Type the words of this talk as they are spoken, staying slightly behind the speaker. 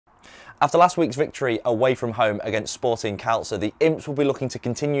After last week's victory away from home against Sporting Khalsa, the Imps will be looking to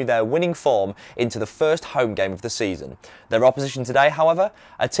continue their winning form into the first home game of the season. Their opposition today, however,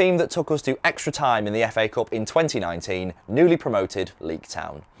 a team that took us to extra time in the FA Cup in 2019, newly promoted Leek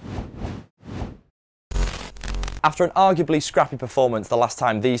Town. After an arguably scrappy performance the last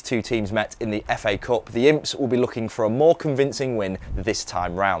time these two teams met in the FA Cup, the Imps will be looking for a more convincing win this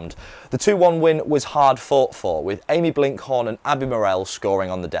time round. The 2-1 win was hard fought for, with Amy Blinkhorn and Abby Morell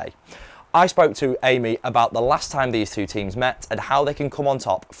scoring on the day. I spoke to Amy about the last time these two teams met and how they can come on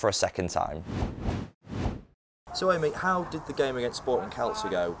top for a second time. So Amy, how did the game against Sporting Khalsa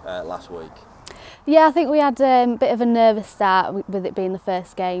go last week? Yeah, I think we had a bit of a nervous start with it being the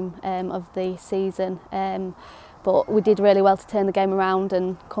first game of the season. But we did really well to turn the game around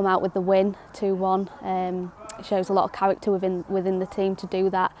and come out with the win, 2-1. It shows a lot of character within the team to do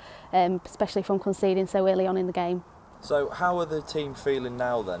that, especially from conceding so early on in the game. So how are the team feeling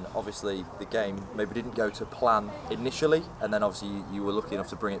now then? Obviously the game maybe didn't go to plan initially, and then obviously you were lucky enough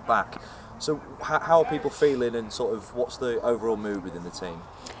to bring it back. So how are people feeling, and sort of what's the overall mood within the team?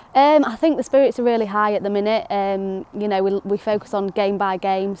 I think the spirits are really high at the minute. You know, we focus on game by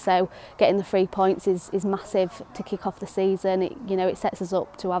game, so getting the 3 points is massive to kick off the season. It sets us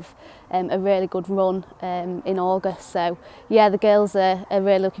up to have a really good run in August. So yeah, the girls are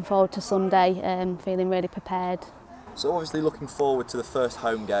really looking forward to Sunday, feeling really prepared. So obviously looking forward to the first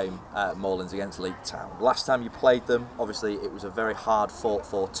home game at Moorlands against Leek Town. Last time you played them, obviously it was a very hard fought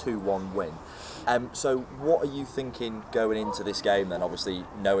for 2-1 win. So what are you thinking going into this game then, obviously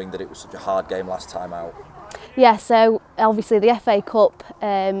knowing that it was such a hard game last time out? Yeah, so obviously the FA Cup,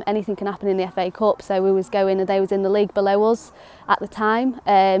 anything can happen in the FA Cup, so we was going, and they was in the league below us at the time.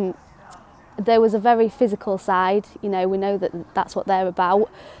 There was a very physical side, we know that that's what they're about.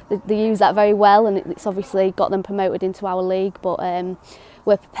 They use that very well, and it's obviously got them promoted into our league, but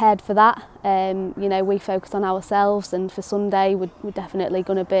we're prepared for that. We focus on ourselves, and for Sunday we're definitely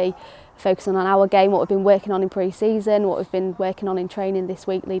going to be focusing on our game, what we've been working on in pre-season, what we've been working on in training this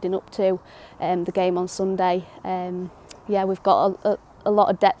week leading up to the game on Sunday. Yeah, we've got a lot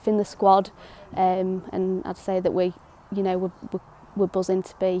of depth in the squad, and I'd say that we're buzzing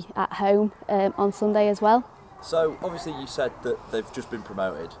to be at home on Sunday as well. So obviously you said that they've just been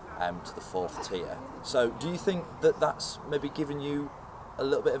promoted to the 4th tier. So do you think that that's maybe given you a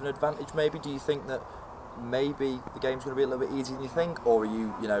little bit of an advantage maybe? Do you think that maybe the game's going to be a little bit easier than you think, or are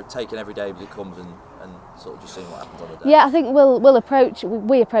you taking every day as it comes and sort of just seeing what happens on the day? Yeah, I think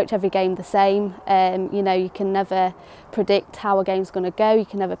we approach every game the same. You can never predict how a game's going to go. You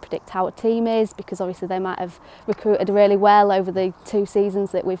can never predict how a team is, because obviously they might have recruited really well over the 2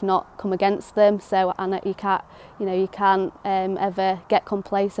 seasons that we've not come against them. So you can't ever get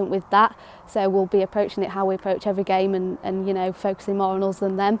complacent with that. So we'll be approaching it how we approach every game, and focusing more on us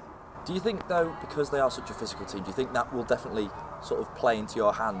than them. Do you think though, because they are such a physical team, do you think that will definitely sort of play into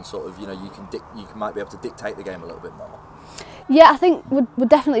your hands? Sort of, you might be able to dictate the game a little bit more. Yeah, I think we're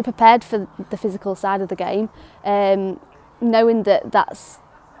definitely prepared for the physical side of the game, knowing that that's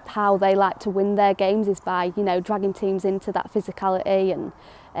how they like to win their games, is by dragging teams into that physicality and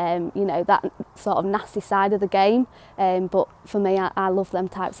that sort of nasty side of the game. But for me, I love them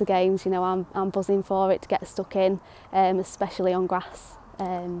types of games. I'm buzzing for it to get stuck in, especially on grass.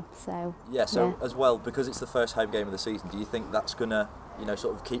 As well, because it's the first home game of the season, do you think that's going to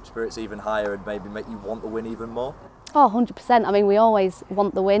sort of keep spirits even higher and maybe make you want the win even more? Oh, 100%. I mean, we always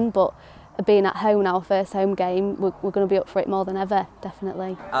want the win, but being at home, our first home game, we're going to be up for it more than ever,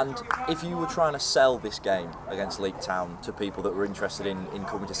 definitely. And if you were trying to sell this game against Leek Town to people that were interested in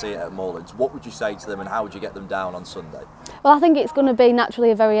coming to see it at Moorlands, what would you say to them, and how would you get them down on Sunday? Well, I think it's going to be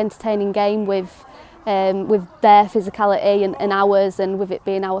naturally a very entertaining game with their physicality and ours, and with it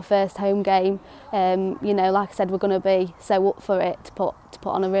being our first home game. Like I said, we're going to be so up for it to put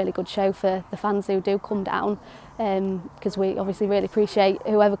on a really good show for the fans who do come down, because we obviously really appreciate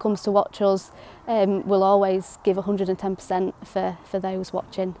whoever comes to watch us. We'll always give 110% for those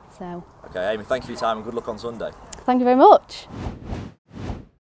watching. So. Okay, Amy, thank you for your time and good luck on Sunday. Thank you very much.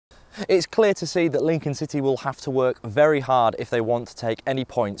 It's clear to see that Lincoln City will have to work very hard if they want to take any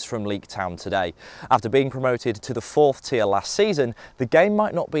points from Leek Town today. After being promoted to the 4th tier last season, the game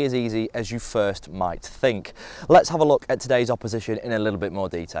might not be as easy as you first might think. Let's have a look at today's opposition in a little bit more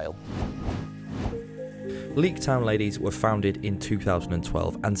detail. Leek Town Ladies were founded in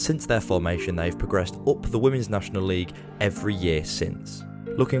 2012, and since their formation they've progressed up the Women's National League every year since.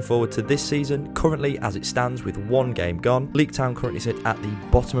 Looking forward to this season, currently as it stands with 1 game gone, Leek Town currently sit at the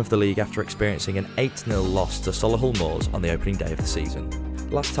bottom of the league after experiencing an 8-0 loss to Solihull Moors on the opening day of the season.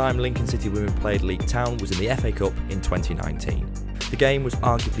 Last time Lincoln City women played Leek Town was in the FA Cup in 2019. The game was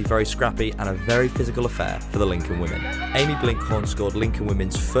arguably very scrappy and a very physical affair for the Lincoln women. Amy Blinkhorn scored Lincoln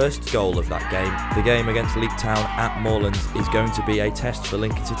women's first goal of that game. The game against Leek Town at Moorlands is going to be a test for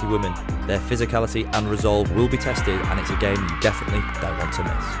Lincoln City women. Their physicality and resolve will be tested, and it's a game you definitely don't want to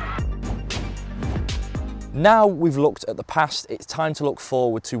miss. Now we've looked at the past, it's time to look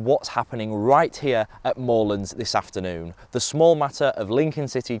forward to what's happening right here at Moorlands this afternoon. The small matter of Lincoln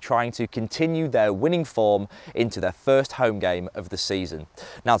City trying to continue their winning form into their first home game of the season.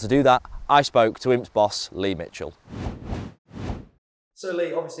 Now to do that, I spoke to Imps boss Lee Mitchell. So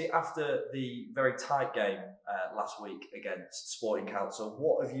Lee, obviously after the very tight game last week against Sporting Khalsa,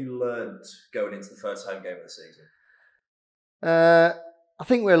 what have you learned going into the first home game of the season? I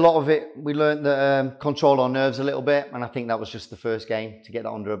think a lot of it, we learned that control our nerves a little bit, and I think that was just the first game to get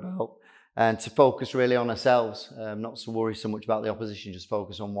that under our belt and to focus really on ourselves, not to worry so much about the opposition, just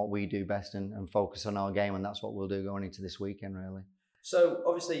focus on what we do best and focus on our game, and that's what we'll do going into this weekend really. So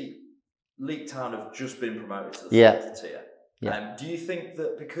obviously Leek Town have just been promoted to the fourth tier. Yeah. Do you think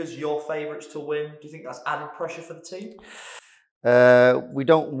that because you're favourites to win, do you think that's added pressure for the team? We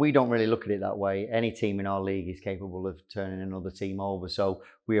don't really look at it that way. Any team in our league is capable of turning another team over. So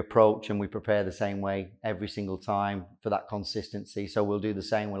we approach and we prepare the same way every single time for that consistency. So we'll do the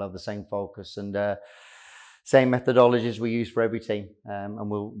same. We'll have the same focus and same methodologies we use for every team,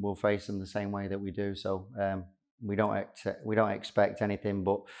 and we'll face them the same way that we do. So we don't expect anything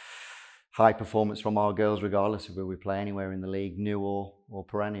but high performance from our girls, regardless of where we play anywhere in the league, new or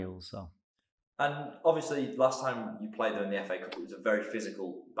perennials. So. And obviously, last time you played them in the FA Cup, it was a very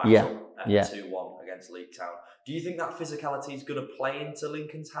physical battle, 2-1 against Leek Town. Do you think that physicality is going to play into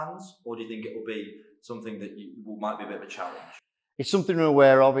Lincoln's hands, or do you think it will be something that might be a bit of a challenge? It's something we're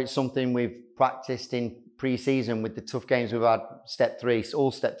aware of. It's something we've practiced in pre-season with the tough games we've had. Step 3,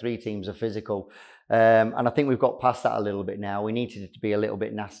 all Step 3 teams are physical. And I think we've got past that a little bit now. We needed it to be a little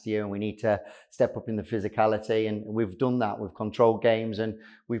bit nastier and we need to step up in the physicality. And we've done that. We've controlled games and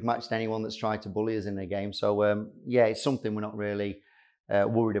we've matched anyone that's tried to bully us in their game. So, yeah, it's something we're not really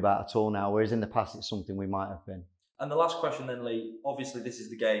worried about at all now, whereas in the past it's something we might have been. And the last question then, Lee, obviously this is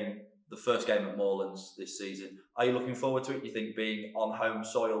the first game at Moorlands this season. Are you looking forward to it? Do you think being on home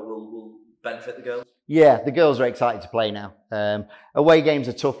soil will benefit the girls? Yeah, the girls are excited to play now. Away games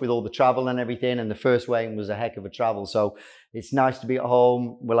are tough with all the travel and everything, and the first game was a heck of a travel. So it's nice to be at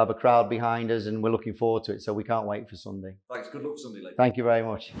home. We'll have a crowd behind us, and we're looking forward to it. So we can't wait for Sunday. Thanks. Good luck for Sunday, Lee. Thank you very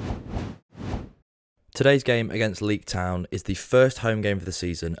much. Today's game against Leek Town is the first home game of the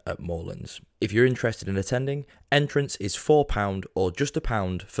season at Moorlands. If you're interested in attending, entrance is £4 or just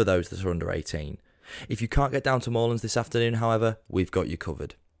 £1 for those that are under 18. If you can't get down to Moorlands this afternoon, however, we've got you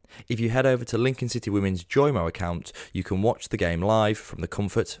covered. If you head over to Lincoln City Women's Joymo account, you can watch the game live from the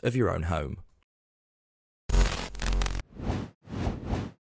comfort of your own home.